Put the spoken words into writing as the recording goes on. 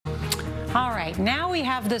All right, now we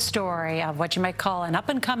have the story of what you might call an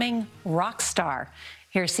up-and-coming rock star.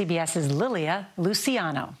 Here's CBS's Lilia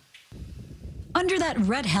Luciano. Under that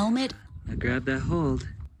red helmet, I grabbed that hold,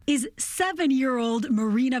 is 7-year-old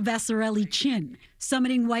Marina Vassarelli-Chin,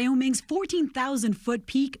 summiting Wyoming's 14,000-foot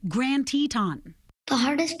peak, Grand Teton. The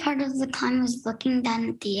hardest part of the climb was looking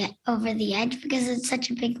down at over the edge because it's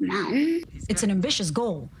such a big mountain. It's an ambitious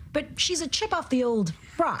goal, but she's a chip off the old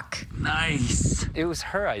rock. Nice. It was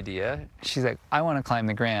her idea. She's like, I want to climb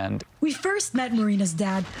the Grand. We first met Marina's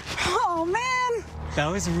dad. Oh, man! That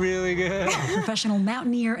was really good. Professional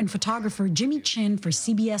mountaineer and photographer Jimmy Chin for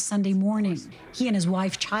CBS Sunday Morning. He and his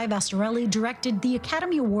wife, Chai Vassarelli, directed the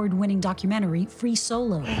Academy Award-winning documentary Free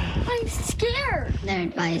Solo. I'm scared. Their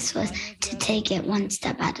advice was to take it one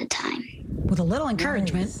step at a time. With a little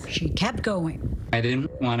encouragement, she kept going. I didn't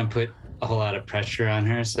want to put a whole lot of pressure on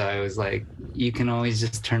her, so I was like, you can always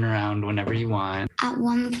just turn around whenever you want. At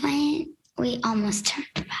one point, we almost turned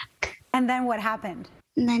back. And then what happened?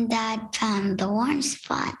 And then Dad found the warm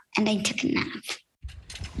spot, and I took a nap.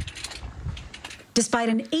 Despite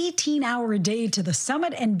an 18-hour day to the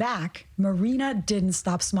summit and back, Marina didn't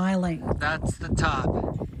stop smiling. That's the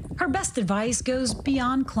top. Her best advice goes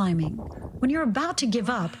beyond climbing. When you're about to give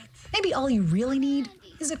up, maybe all you really need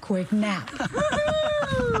is a quick nap.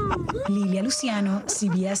 Lilia Luciano,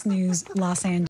 CBS News, Los Angeles.